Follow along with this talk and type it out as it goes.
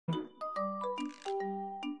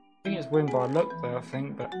win by luck there, I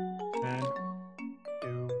think, but man.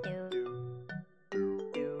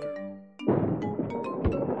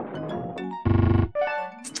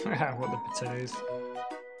 What the potatoes.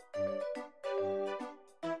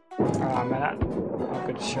 Oh man, that not a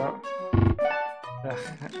good shot. I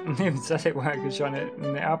didn't even said it weren't a good shot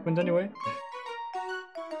and it happened anyway.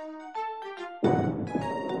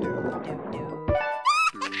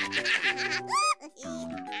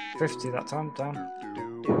 $50 that time, damn.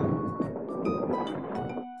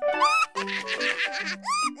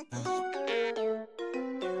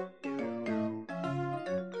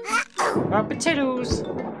 Oh, potatoes!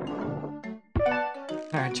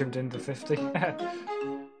 I jumped into 50. That's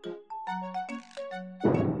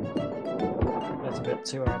a bit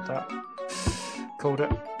too hard, that. Called it.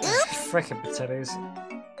 Frickin' potatoes.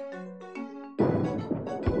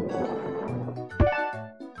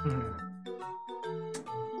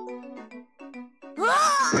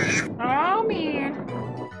 Oh man!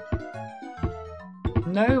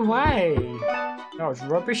 No way! That was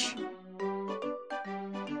rubbish.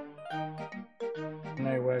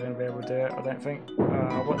 No way we're gonna be able to do it, I don't think.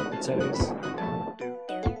 What the potatoes?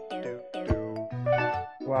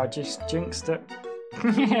 Wow, I just jinxed it.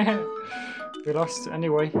 We lost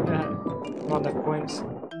anyway. Not enough points.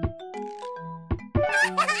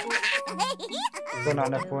 Still not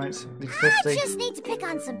enough points. Need 50. I just need to pick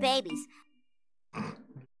on some babies.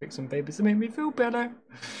 Pick some babies to make me feel better.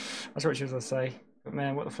 That's what she was gonna say. But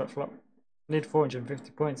man, what the flip flop? I need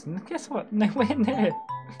 450 points, and guess what? Nowhere near.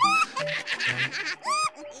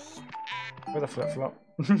 What the flip flop?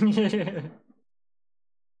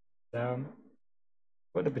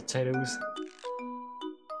 What the potatoes?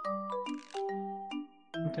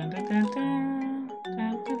 Dun, dun, dun, dun,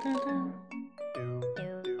 dun, dun, dun, dun.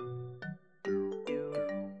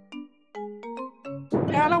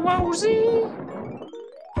 Hello, Wozie!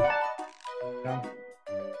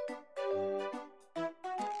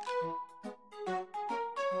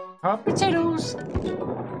 Hot potatoes!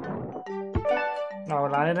 Oh,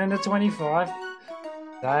 landed in the 25.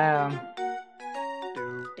 Damn.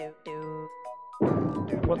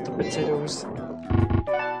 What the potatoes?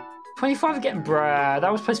 25 getting bruh.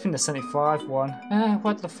 That was supposed to be the 75 one.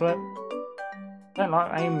 What the flip? Don't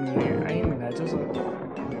like aiming there, does it?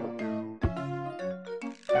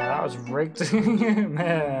 Yeah, that was rigged.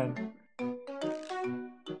 Man.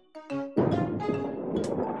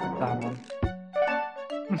 Damn man.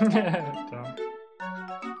 Damn.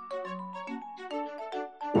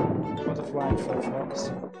 What the flying flip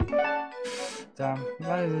flops? Damn.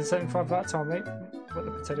 That is 75 that time, mate. What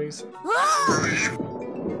the potatoes?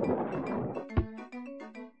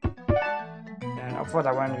 Yeah, I thought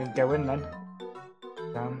that wasn't going to go in then.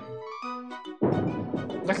 Damn.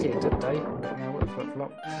 Lucky it did, though. No, what a flip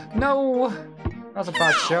flop. No! That was a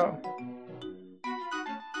bad shot.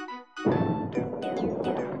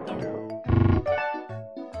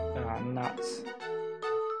 Ah, nuts.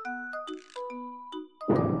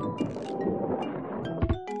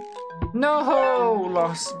 No!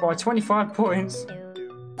 Lost by 25 points.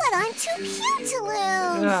 But I'm too cute to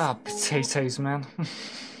lose. Ah, potatoes, man.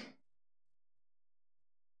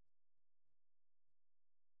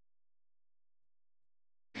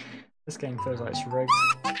 This game feels like it's rigged.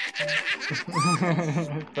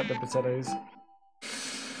 But the potatoes.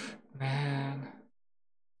 Man.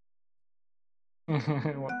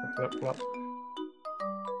 What the flip flop?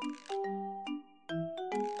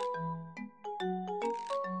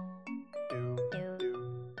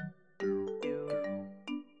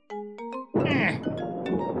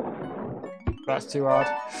 That's too hard.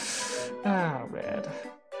 Ah, red.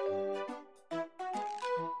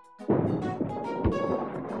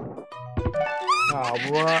 Oh,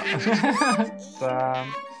 what? Damn.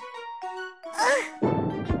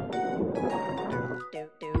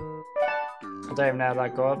 I don't even know how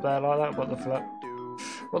that got up there like that. What the flip?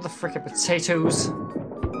 What the frickin' potatoes?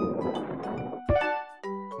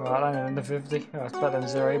 Well, I landed in the 50. Oh, it's better than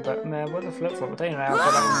 0, but man, what the flip flop? I don't know how I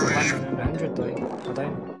got that one landed in the 100 though. I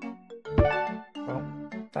don't. Well,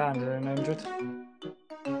 that landed in 100.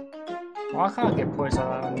 Well, I can't get points like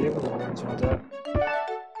that on the other ones when I do it.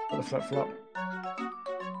 What the flip flop?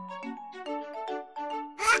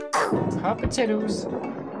 Hot potatoes.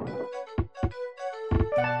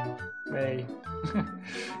 Hey.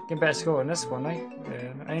 Get a better score on this one, eh?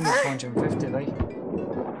 Yeah, only 450, eh?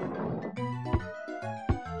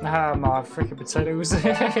 Ah, my freaking potatoes.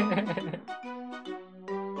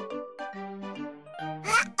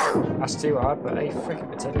 That's too hard, but hey, freaking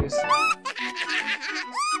potatoes.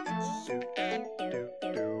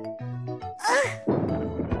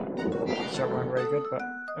 Shot weren't very good, but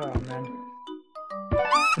oh man.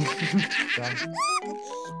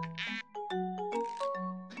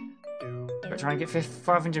 Gotta try and get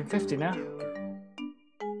 550 now.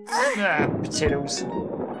 Ah, potatoes.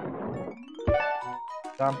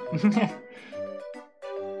 Damn.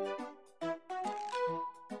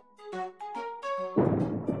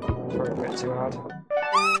 Probably a bit too hard.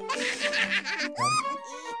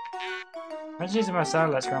 I'm just using my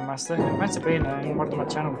sound Let's Grandmaster. It meant to be in there and one of my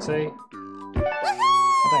channel too. I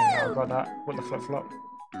don't know about that. What the flip flop?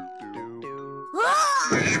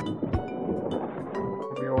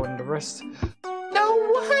 Probably all in the wrist.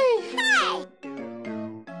 No way!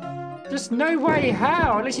 Just no way,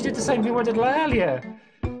 how? At least you did the same thing I did earlier.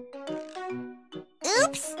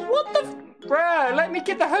 Oops! What the bruh, let me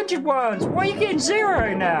get the 100 ones! Why are you getting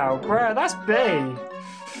 0 now? Bruh, that's B.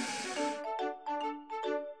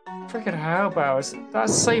 Freaking hell, Bowers.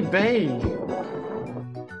 That's so B.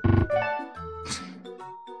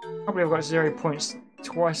 Probably I've got 0 points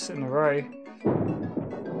twice in a row.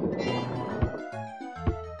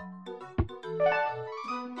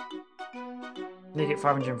 You get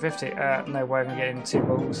 550. No way I'm getting 2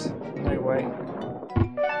 balls. No way.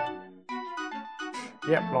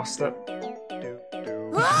 Yep, lost it.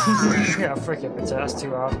 Yeah, freaking potato. That's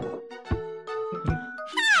too hard.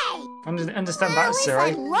 Understand that,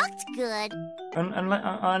 Siri. It looked good. I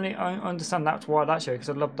understand that's why that's because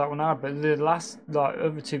I loved that one hard, but the last, like,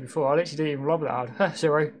 other 2 before, I literally didn't even love that hard.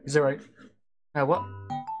 0, 0. What?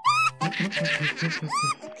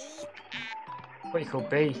 What you call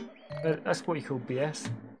B? That's what you call BS.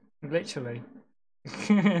 Literally.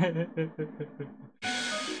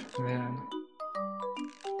 Man.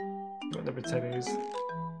 Got the potatoes.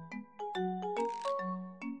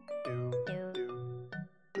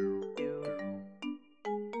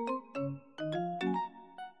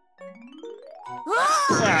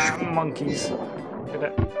 Ah, monkeys. Get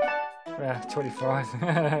it. Yeah, 25.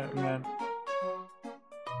 Man.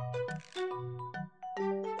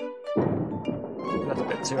 That's a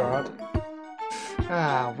bit too hard.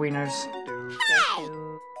 Ah, wieners.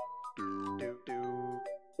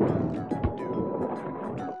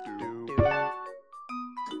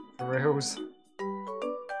 For reals.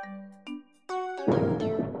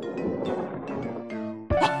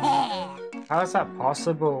 How is that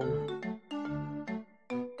possible?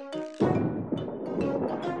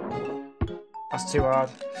 That's too hard.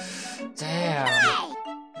 Damn.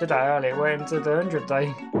 Did that earlier, went into the 100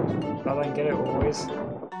 day. I don't get it always.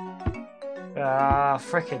 Ah,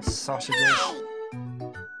 frickin' sausages.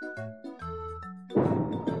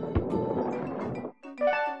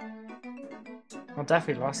 I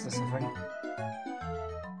definitely lost this, I think.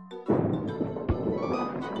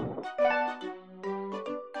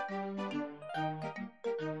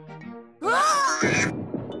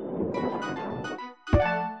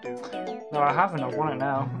 No, I haven't. I want it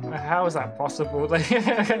now. How is that possible? With the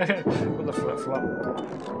flip flop.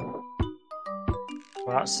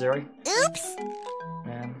 Well, that's Siri. Oops!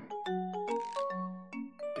 Man.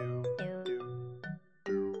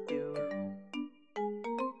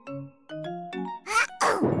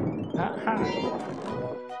 Ha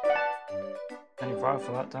 25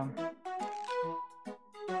 for that time.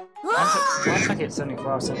 Why should I get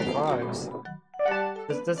 75, 75s?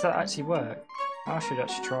 Does that actually work? I should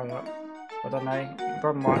actually try that. I don't know. It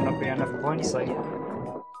probably might not be enough points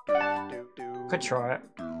though. Could try it.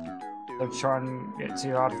 I'll try and get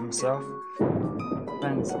too hard for myself.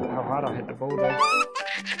 Depends how hard I hit the ball though.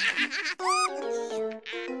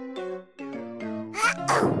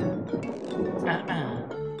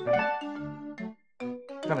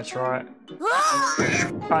 I'm gonna try it.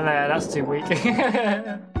 Oh no, that's too weak.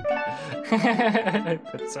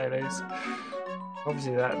 Potatoes.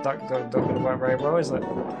 Obviously that duck not gonna work very well, is it?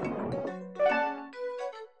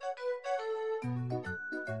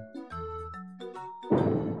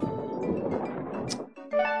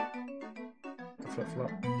 Flip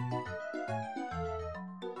flop.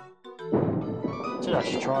 Should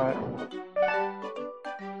actually try it.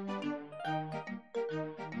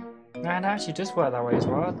 Man, it actually does work that way as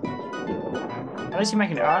well. I'm actually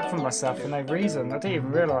making it hard for myself for no reason. I didn't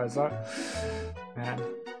even realise that. Man.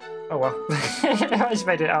 Oh well. I just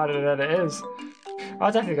made it harder than it is.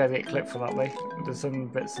 I'll definitely go get a clip for that, Lee. There's some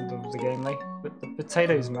bits of the game, Lee. But the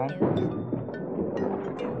potatoes, man.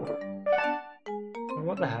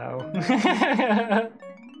 What the hell?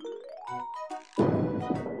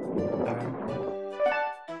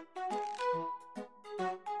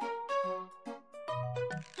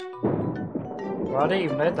 Well, I didn't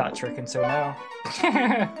even know that trick until now.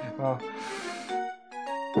 Well,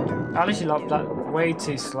 I literally locked that way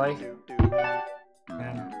too slow.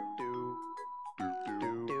 Man.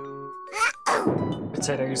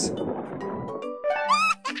 potatoes. I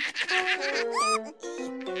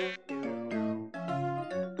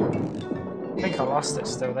think I lost it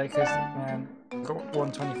still though, because man, got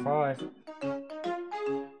 125.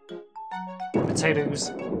 Potatoes.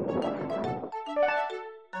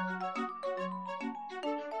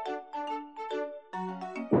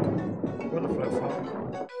 What a flip flop.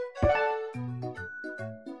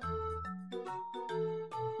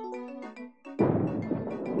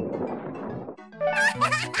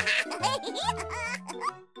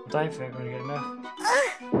 I don't think I'm gonna get enough.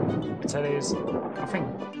 Potatoes. I think.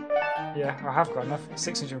 Yeah, I have got enough.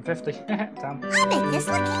 650. Damn. I make this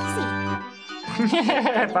look easy.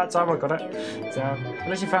 About time I got it. Damn.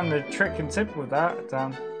 Unless you found the trick and tip with that.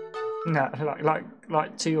 Damn. No,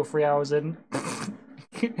 like 2 or 3 hours in.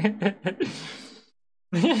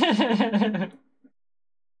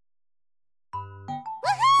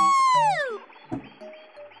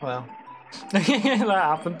 Well, that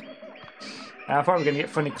happened. I'm probably gonna get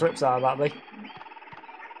funny clips out of that, though.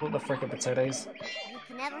 What the frick are potatoes? You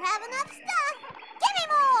can never have enough stuff. Give me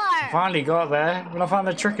more. Finally got there. When I found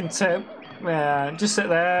the trick and tip, yeah, just sit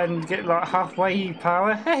there and get like halfway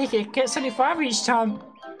power. Hey, it gets 25 each time.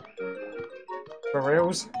 For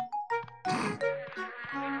reals.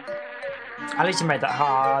 At least you made that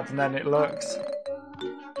hard, and then it looks.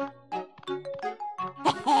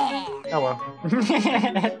 Oh well.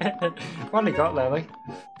 Finally got there, though.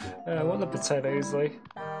 What are the potatoes, though?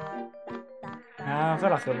 I feel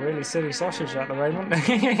like a really silly sausage at the moment.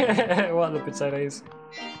 What are the potatoes?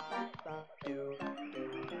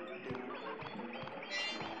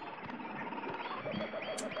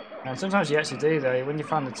 And sometimes you actually do, though, when you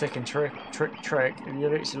find the tick and trick, and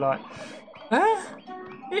you're literally like, huh?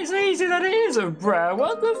 It's easier than it is, bro.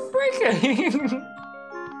 What the frick?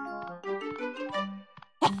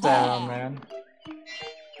 Damn, man.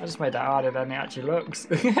 I just made that harder than it actually looks.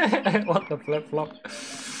 What the flip flop.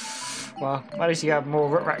 Well, at least you have more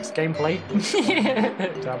Rugrats gameplay.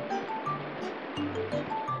 Damn.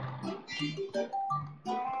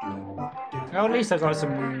 Oh, at least I got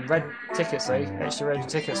some red tickets, though. Extra red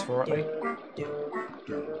tickets for it, though.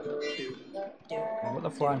 What the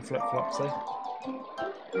flying flip flops, though?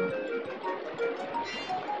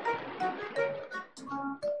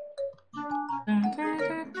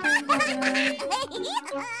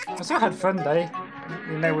 I still had fun though,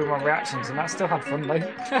 you know, with my reactions, and that still had fun though.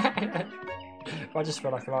 I just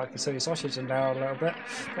feel like I like a silly sausage in there a little bit.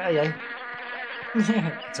 But yeah.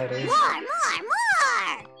 Potatoes. More.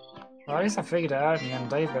 Well, at least I figured it out in the end,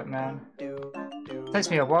 though, but man. It takes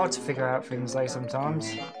me a while to figure out things though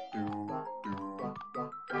sometimes. Yeah,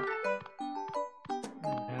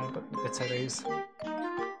 but potatoes.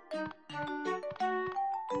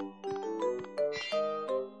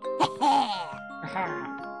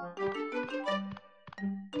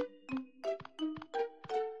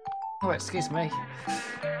 Oh, excuse me. I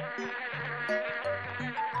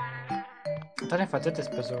don't know if I did this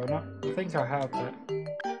puzzle or not. I think I have, but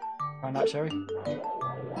why not, shall we?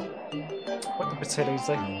 What the potatoes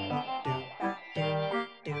do?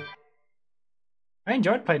 I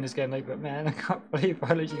enjoyed playing this game, though, but man, I can't believe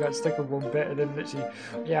I literally got stuck on one bit and then literally,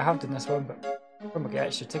 yeah, I have done this one, but I'm gonna get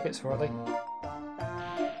extra tickets for it, though.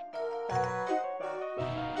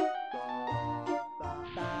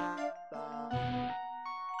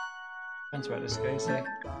 Depends where this goes, eh?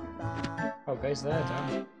 Oh, it goes there,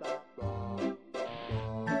 damn.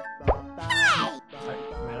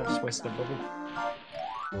 Man, I just wasted a bubble.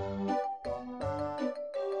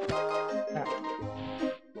 Ah.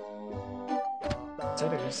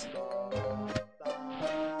 Potatoes.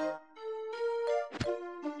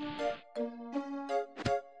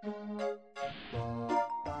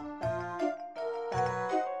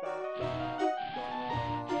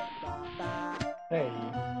 Hey,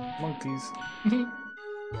 monkeys.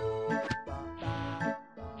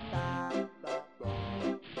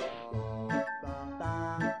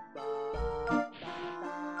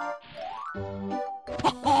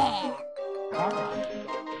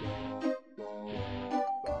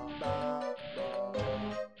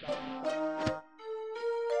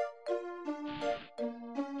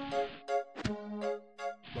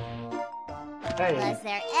 Hey. Was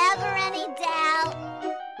there ever any doubt?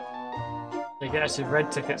 You get actually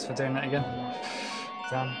red tickets for doing that again.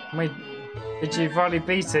 Damn. Wait, did you finally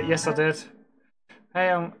beat it? Yes, I did. Hey,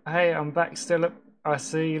 I'm back still up. I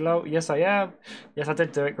see, lol. Yes, I am. Yes, I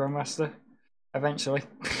did do it, Grandmaster. Eventually.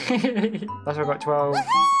 That's why I got 12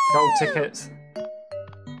 gold tickets.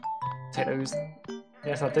 Take those.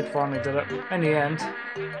 Yes, I did finally do it. In the end,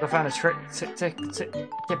 I found a trick, tip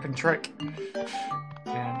and trick.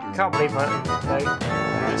 And can't believe it, though.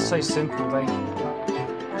 It's so simple, though.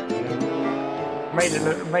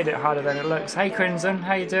 Made it harder than it looks. Hey Crimson,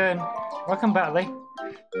 how you doing? Welcome back, Lee.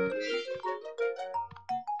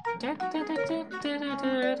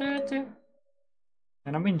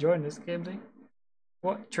 And I'm enjoying this game, Lee.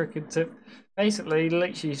 What trick and tip? Basically,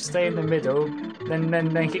 literally stay in the middle,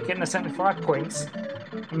 then keep getting the 75 points,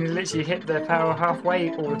 and you literally hit the power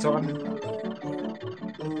halfway all the time.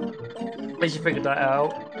 At least you figured that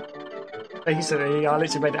out. Basically, I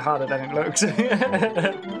literally made it harder than it looks.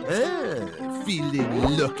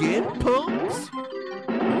 Feeling lucky, punks?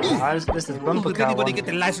 This is bumper Did car anybody one. get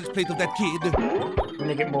the license plate of that kid? We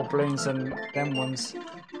need to get more balloons than them ones.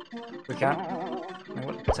 We can't. No,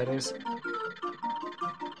 what potatoes?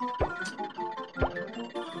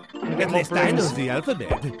 At least I know the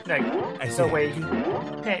alphabet. No, I way.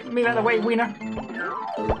 Hey, move out of the way, wiener.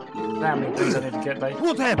 How many balloons I need to get, though?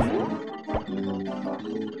 What happened?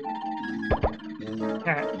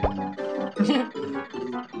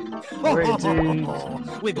 Ready to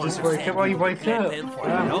We're going just to wake up while you wake up. for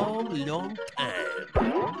a long, long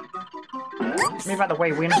time. Move out the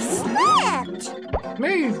way, wiener. Slipped!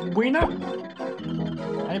 Move, wiener.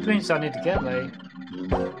 Any balloons I need to get, though?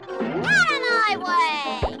 Out of my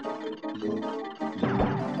way!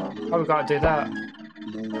 Oh, we gotta do that.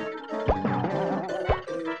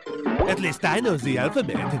 At least I know the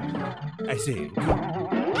alphabet. I think. Out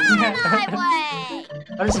of my way!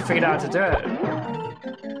 At least you figured out how to do it.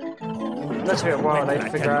 That's a bit wild, to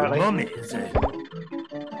figure out. Like,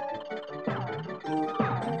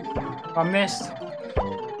 I missed.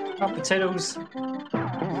 Oh, potatoes.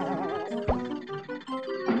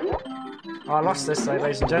 Oh, I lost this though,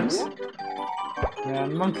 ladies and gents.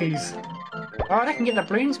 And monkeys. Oh, they can get the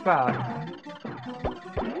balloons back.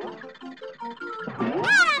 Out of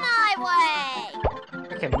my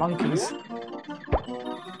way! Okay, monkeys.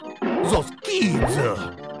 Those kids!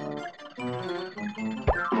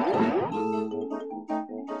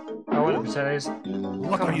 I want the potatoes.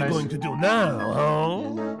 What are you going to do now, huh?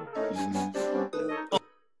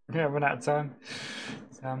 Yeah, run out of time.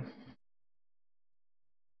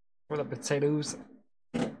 What the potatoes?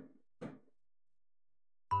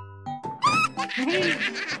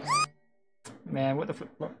 Man, what the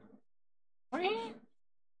fuck?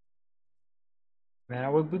 Man, I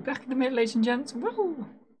will be back in a minute, ladies and gents. Woo!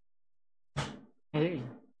 Hey.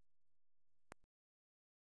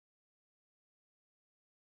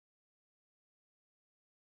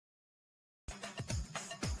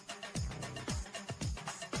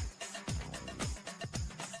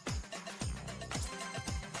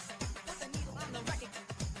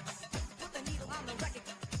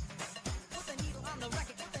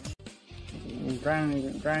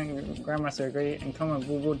 Grandmaster agree in common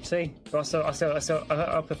we would see. But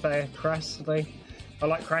I prefer Crash though. I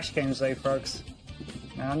like Crash games though, frogs.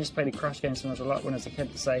 I just played the Crash games when I was a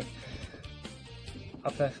kid, so I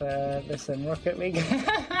prefer this than Rocket League.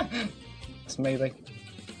 It's me though.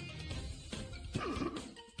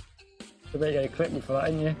 I bet you clip me for that,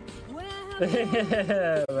 didn't you?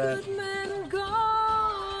 Well,